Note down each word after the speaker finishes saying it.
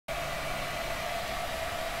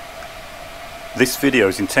This video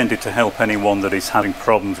is intended to help anyone that is having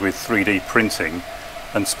problems with 3D printing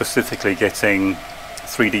and specifically getting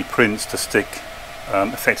 3D prints to stick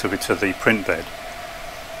effectively to the print bed.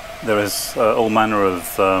 There is all manner of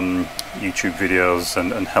YouTube videos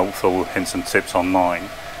and helpful hints and tips online,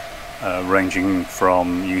 ranging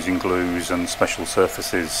from using glues and special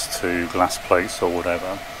surfaces to glass plates or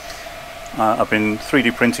whatever. I've been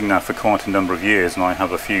 3D printing now for quite a number of years, and I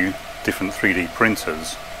have a few different 3D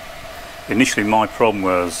printers. Initially my problem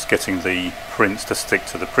was getting the prints to stick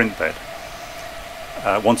to the print bed.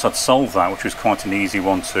 Once I'd solved that, which was quite an easy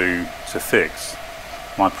one to fix,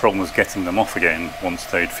 my problem was getting them off again once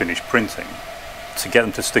they'd finished printing. To get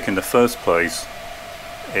them to stick in the first place,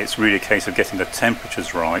 it's really a case of getting the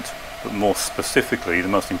temperatures right, but more specifically the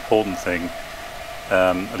most important thing,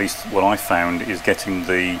 at least what I found, is getting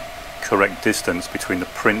the correct distance between the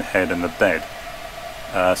print head and the bed,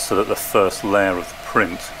 so that the first layer of the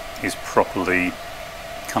print is properly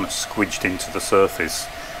kind of squidged into the surface.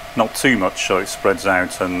 Not too much so it spreads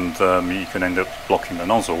out and you can end up blocking the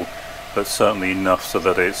nozzle, but certainly enough so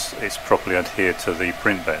that it's properly adhered to the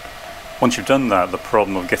print bed. Once you've done that, the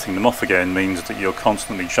problem of getting them off again means that you're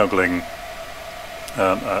constantly juggling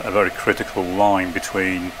a very critical line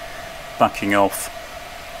between backing off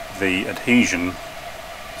the adhesion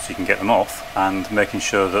so you can get them off, and making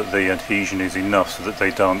sure that the adhesion is enough so that they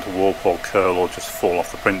don't warp or curl or just fall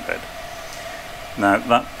off the print bed. Now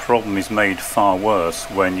that problem is made far worse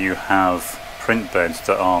when you have print beds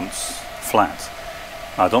that aren't flat.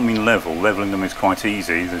 I don't mean level. Leveling them is quite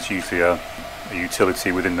easy. There's usually a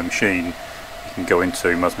utility within the machine. You can go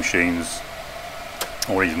into most machines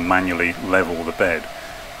or even manually level the bed.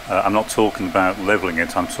 I'm not talking about leveling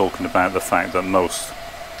it, I'm talking about the fact that most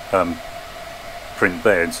print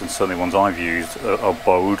beds, and certainly ones I've used, are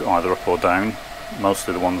bowed either up or down.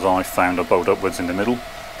 Mostly the ones I've found are bowed upwards in the middle.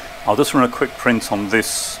 I'll just run a quick print on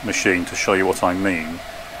this machine to show you what I mean.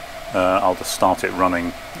 I'll just start it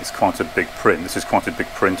running. It's quite a big print. This is quite a big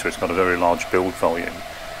printer. It's got a very large build volume,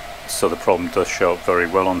 so the problem does show up very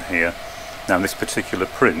well on here. Now in this particular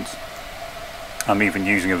print, I'm even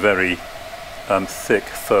using a very thick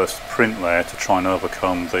first print layer to try and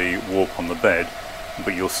overcome the warp on the bed,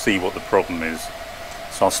 but you'll see what the problem is.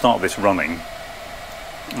 So I'll start this running.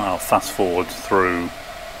 I'll fast forward through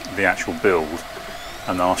the actual build,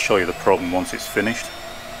 and then I'll show you the problem once it's finished.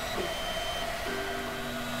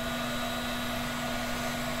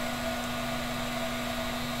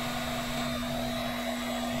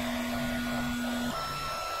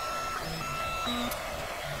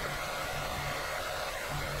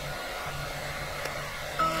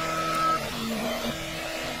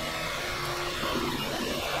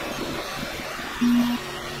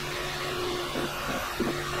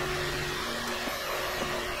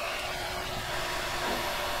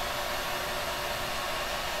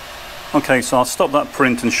 Okay, so I'll stop that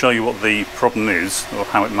print and show you what the problem is, or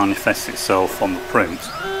how it manifests itself on the print.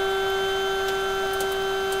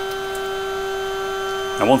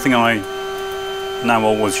 Now one thing I now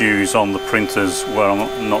always use on the printers where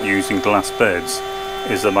I'm not using glass beds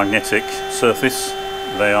is the magnetic surface.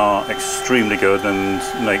 They are extremely good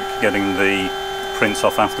and make getting the prints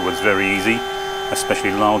off afterwards very easy,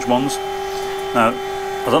 especially large ones. Now,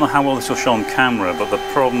 I don't know how well this will show on camera, but the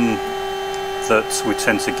problem that we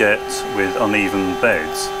tend to get with uneven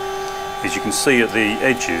beds is you can see at the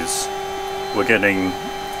edges we're getting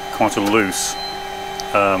quite a loose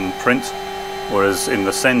print, whereas in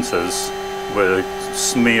the centres we're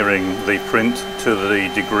smearing the print to the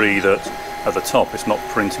degree that at the top it's not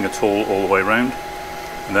printing at all the way around.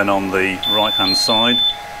 And then on the right hand side,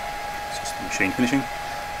 it's just the machine finishing,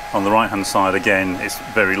 on the right hand side again it's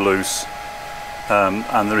very loose.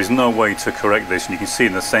 And there is no way to correct this, and you can see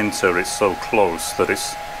in the centre it's so close that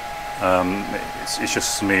it's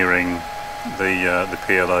just smearing the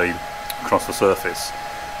PLA across the surface,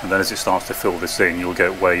 and then as it starts to fill this in you'll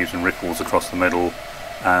get waves and ripples across the middle,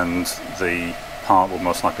 and the part will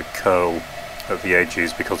most likely curl at the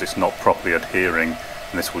edges because it's not properly adhering,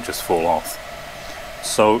 and this will just fall off.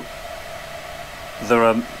 So there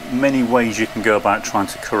are many ways you can go about trying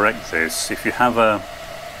to correct this. If you have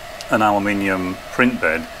an aluminium print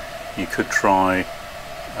bed, you could try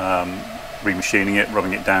remachining it,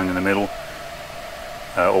 rubbing it down in the middle,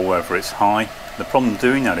 or wherever it's high. The problem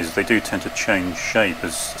doing that is they do tend to change shape,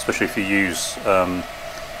 especially if you use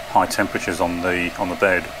high temperatures on the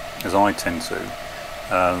bed, as I tend to.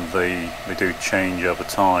 They do change over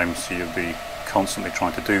time, so you'll be constantly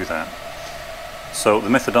trying to do that. So the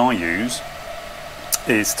method I use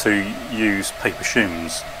is to use paper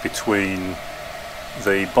shims between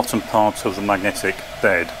the bottom part of the magnetic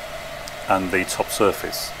bed and the top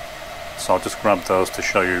surface. so I'll just grab those to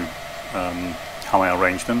show you how I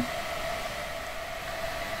arrange them.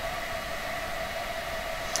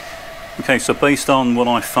 Okay, so based on what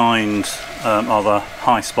I find are the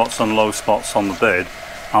high spots and low spots on the bed,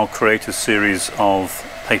 I'll create a series of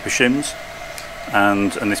paper shims,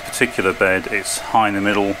 and in this particular bed it's high in the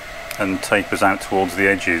middle and tapers out towards the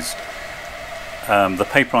edges. The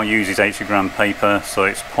paper I use is 80-gram paper, so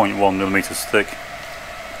it's 0.1 millimeters thick,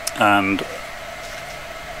 and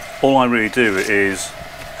all I really do is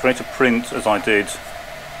create a print as I did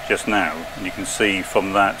just now, and you can see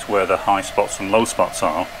from that where the high spots and low spots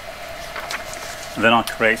are. And then I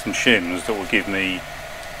create some shims that will give me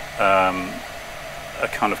a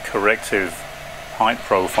kind of corrective height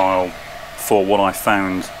profile for what I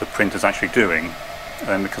found the print is actually doing.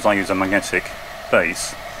 And because I use a magnetic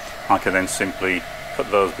base, I can then simply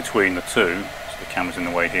put those between the two. So the camera's in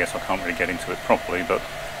the way here, so I can't really get into it properly, but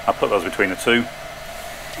I put those between the two.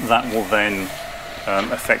 That will then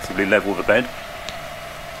effectively level the bed.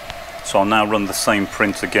 So I'll now run the same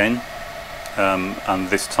print again, and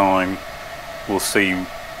this time we'll see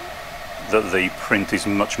that the print is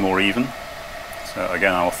much more even. So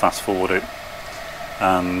again, I'll fast forward it,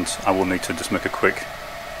 and I will need to just make a quick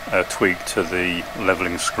tweak to the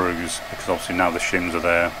leveling screws, because obviously now the shims are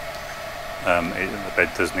there, the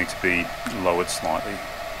bed does need to be lowered slightly,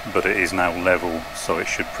 but it is now level, so it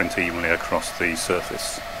should print evenly across the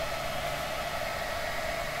surface.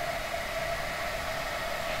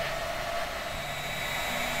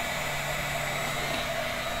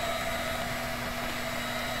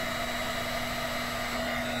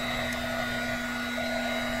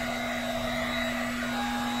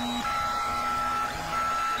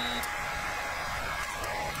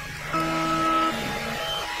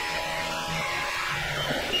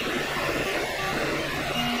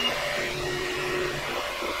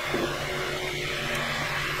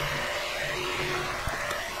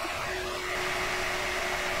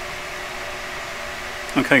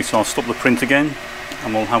 Okay, so I'll stop the print again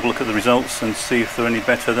and we'll have a look at the results and see if they're any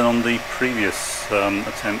better than on the previous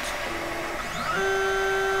attempt.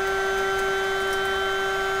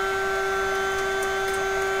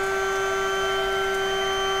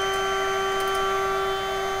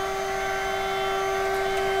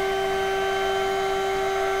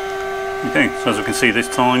 Okay, so as we can see this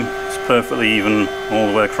time it's perfectly even all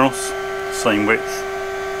the way across, same width.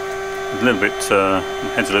 A little bit,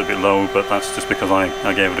 head's a little bit low, but that's just because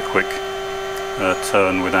I gave it a quick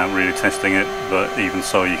turn without really testing it. But even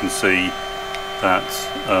so, you can see that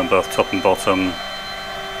both top and bottom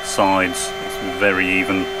sides, it's very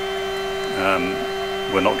even.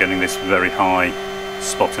 We're not getting this very high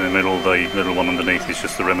spot in the middle. The little one underneath is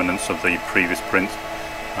just the remnants of the previous print.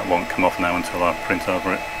 That won't come off now until I print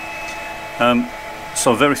over it.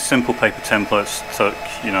 So very simple paper templates, took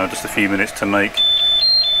just a few minutes to make.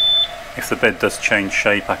 If the bed does change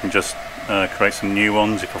shape, I can just create some new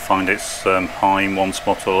ones. If I find it's high in one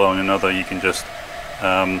spot or low in another, you can just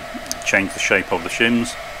change the shape of the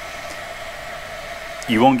shims.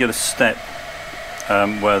 You won't get a step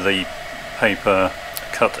where the paper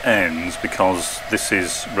cut ends, because this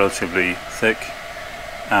is relatively thick,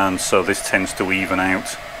 and so this tends to even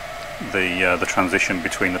out the transition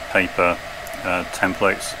between the paper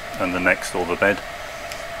templates and the next or the bed,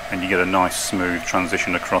 and you get a nice smooth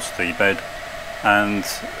transition across the bed. And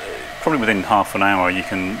probably within half an hour you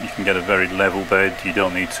can get a very level bed. You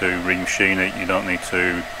don't need to remachine it, you don't need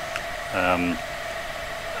to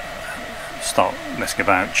start messing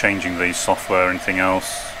about changing the software or anything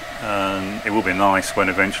else. And it will be nice when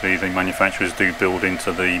eventually the manufacturers do build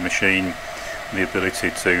into the machine the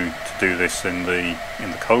ability to do this in the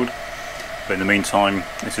code. But in the meantime,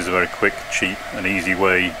 this is a very quick, cheap and easy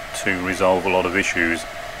way to resolve a lot of issues.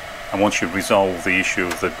 And once you've resolved the issue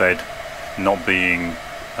of the bed not being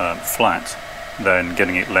flat, then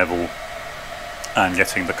getting it level and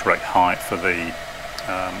getting the correct height for the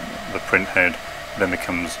print head then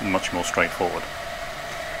becomes much more straightforward.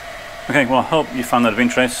 Okay, well, I hope you found that of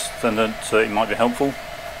interest and that it might be helpful.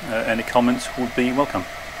 Any comments would be welcome.